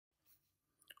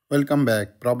Welcome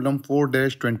back. Problem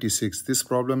 4-26. This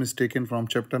problem is taken from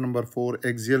chapter number 4,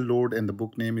 Axial Load, and the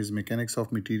book name is Mechanics of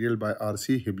Material by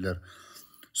R.C. Hibbeler.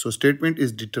 So statement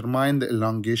is determine the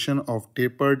elongation of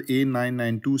tapered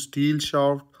A992 steel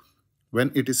shaft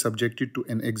when it is subjected to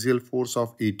an axial force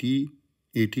of 18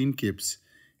 kips.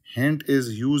 Hint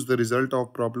is use the result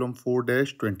of problem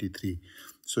 4-23.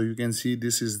 So you can see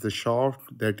this is the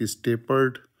shaft that is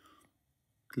tapered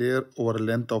clear over a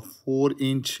length of 4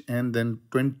 inch and then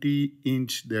 20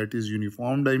 inch, that is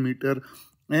uniform diameter,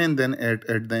 and then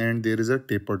at the end there is a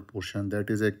tapered portion that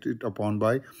is acted upon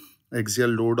by axial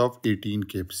load of 18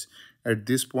 kips. At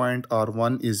this point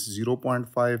R1 is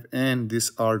 0.5 and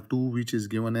this R2 which is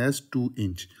given as 2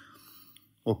 inch.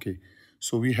 Okay,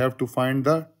 so we have to find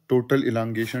the total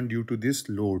elongation due to this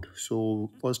load.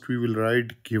 So first we will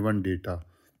write given data.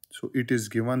 So it is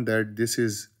given that this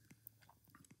is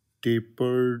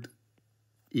tapered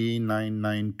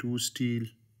A992 steel,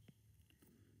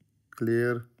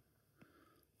 clear.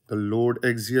 The load,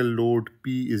 axial load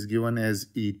P is given as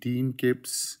 18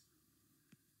 kips,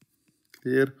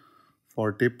 clear.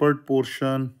 For tapered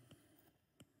portion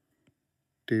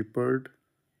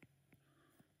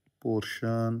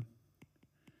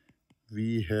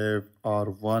we have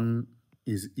R1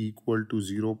 is equal to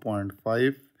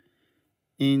 0.5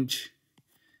 inch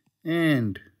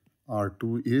and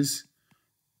R2 is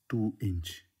 2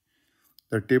 inch.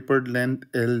 The tapered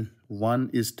length L1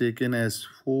 is taken as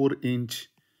 4 inch,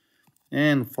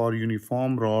 and for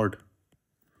uniform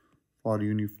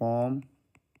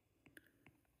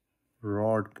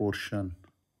rod portion,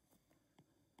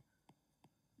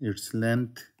 its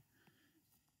length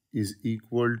is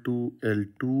equal to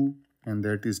L2 and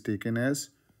that is taken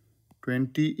as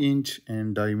 20 inch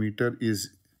and diameter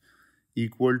is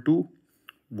equal to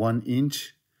 1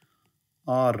 inch.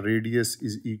 Our radius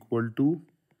is equal to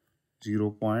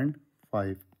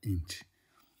 0.5 inch.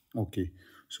 Okay,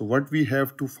 so what we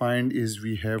have to find is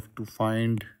we have to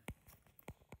find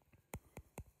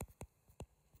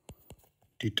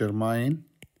determine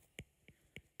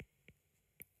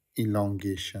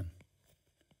elongation,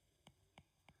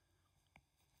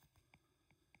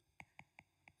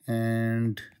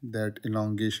 and that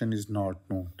elongation is not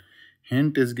known.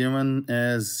 Hint is given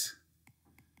as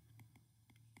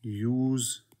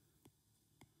use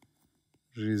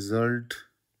result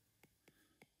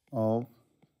of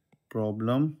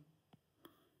problem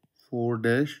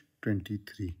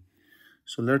 4-23.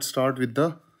 So let's start with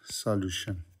the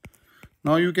solution.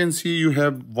 Now you can see you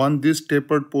have one this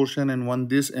tapered portion and one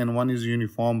this, and one is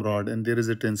uniform rod, and there is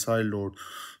a tensile load.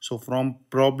 So from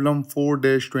problem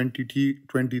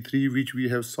 4-23 which we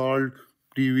have solved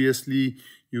previously,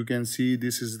 you can see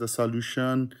this is the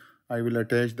solution. I will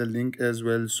attach the link as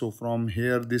well. So from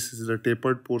here, this is the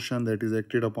tapered portion that is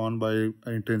acted upon by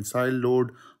a tensile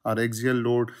load or axial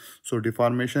load. So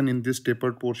deformation in this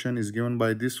tapered portion is given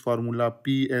by this formula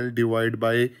PL divided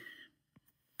by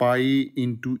pi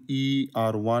into E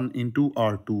R1 into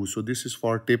R2. So this is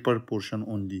for tapered portion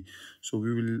only. So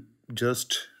we will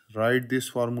just write this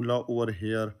formula over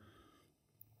here,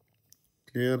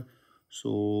 clear.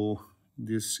 So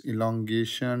this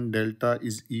elongation delta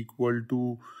is equal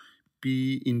to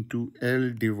P into L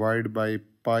divided by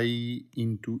pi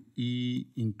into E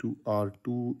into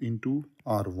R2 into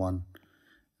R1.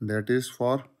 That is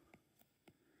for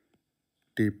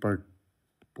tapered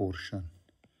portion.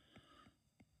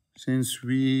 Since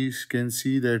we can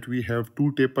see that we have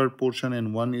two tapered portion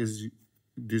and one is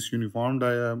this uniform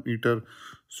diameter,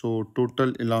 so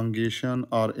total elongation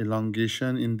or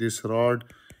elongation in this rod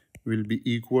will be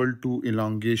equal to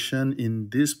elongation in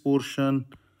this portion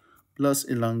plus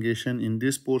elongation in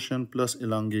this portion plus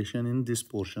elongation in this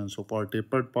portion. So for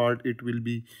tapered part it will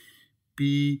be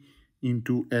P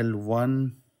into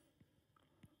L1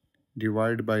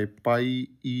 divided by pi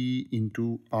E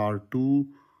into R2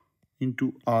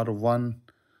 into R1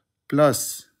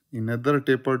 plus another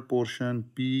tapered portion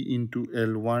P into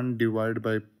L1 divided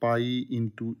by pi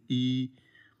into E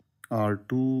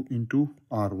R2 into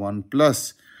R1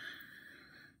 plus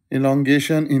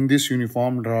elongation in this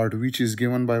uniform rod which is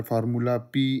given by formula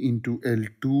P into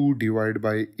L2 divided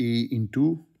by A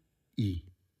into E.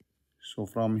 So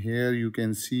from here you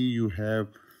can see you have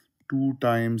 2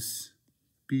 times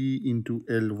P into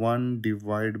L1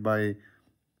 divided by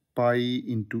pi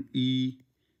into E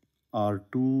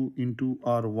R2 into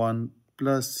R1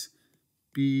 plus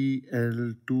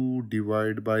PL2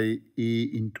 divided by A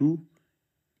into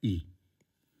E.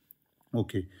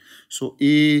 Okay, so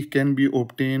A can be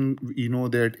obtained. You know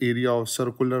that area of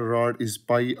circular rod is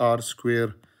pi r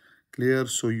square, clear.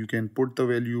 So you can put the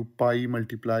value pi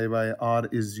multiplied by r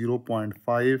is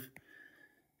 0.5,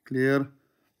 clear.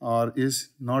 R is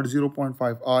not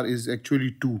 0.5, R is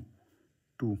actually 2.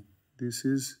 This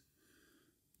is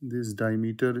this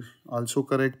diameter, also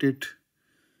correct it.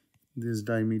 This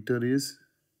diameter is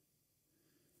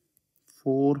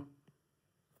 4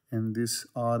 and this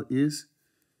R is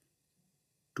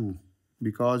 2,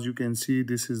 because you can see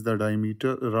this is the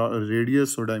diameter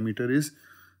radius, so diameter is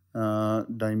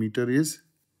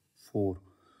 4.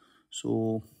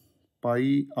 So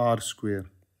pi r square,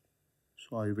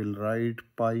 so I will write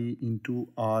pi into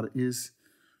r is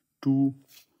 2,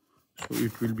 so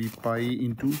it will be pi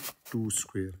into 2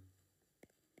 square.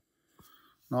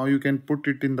 Now you can put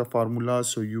it in the formula,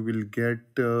 so you will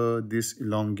get this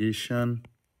elongation.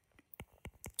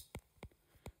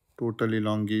 Total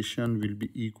elongation will be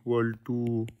equal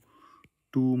to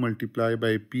 2 multiplied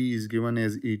by P is given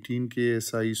as 18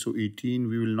 KSI. So 18,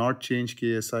 we will not change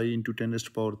KSI into 10 raised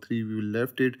to power 3. We will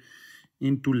left it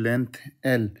into length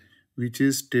L, which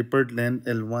is tapered length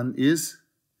L1 is,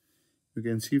 you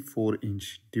can see 4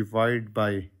 inch, divide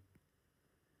by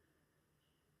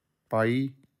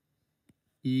pi.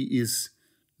 E is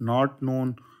not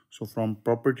known. So from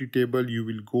property table, you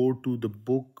will go to the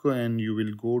book and you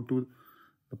will go to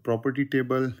the property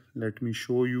table. Let me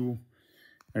show you.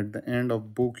 At the end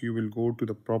of book, you will go to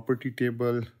the property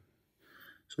table.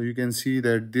 So you can see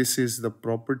that this is the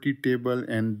property table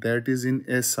and that is in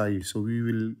SI. So we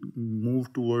will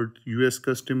move toward US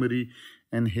customary,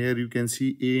 and here you can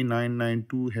see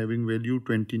A992 having value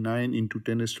 29 into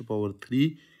 10 raised to power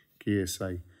 3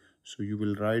 KSI. So you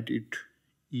will write it,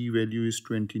 E value is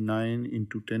 29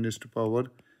 into 10 raised to power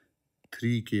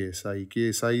 3 KSI.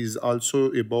 KSI is also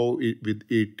above it with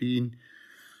 18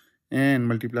 and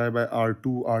multiply by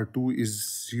R2. R2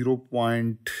 is 0.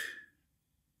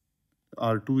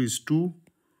 R2 is 2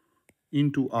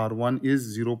 into R1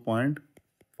 is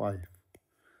 0.5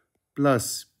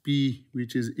 plus P,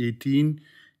 which is 18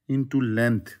 into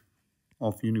length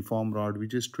of uniform rod,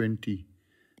 which is 20.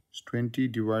 It's 20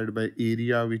 divided by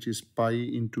area, which is pi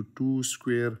into 2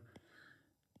 square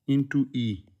into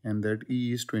E, and that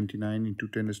E is 29 into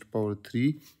 10 raised to power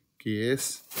 3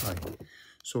 KSI.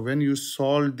 So when you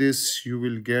solve this, you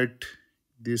will get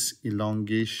this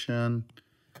elongation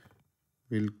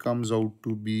will comes out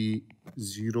to be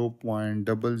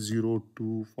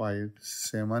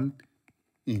 0.00257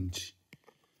 inch,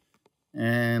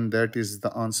 and that is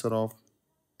the answer of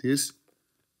this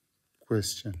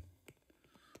question.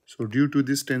 So due to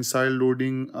this tensile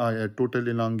loading, total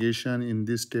elongation in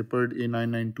this tapered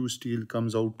A992 steel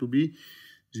comes out to be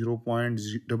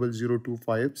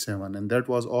 0.00257, and that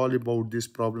was all about this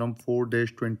problem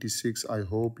 4-26. I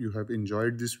hope you have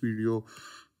enjoyed this video.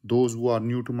 Those who are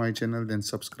new to my channel, then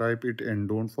subscribe it and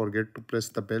don't forget to press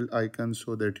the bell icon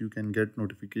so that you can get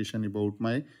notification about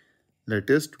my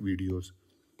latest videos.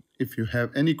 If you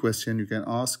have any question, you can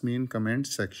ask me in comment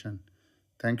section.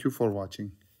 Thank you for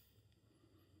watching.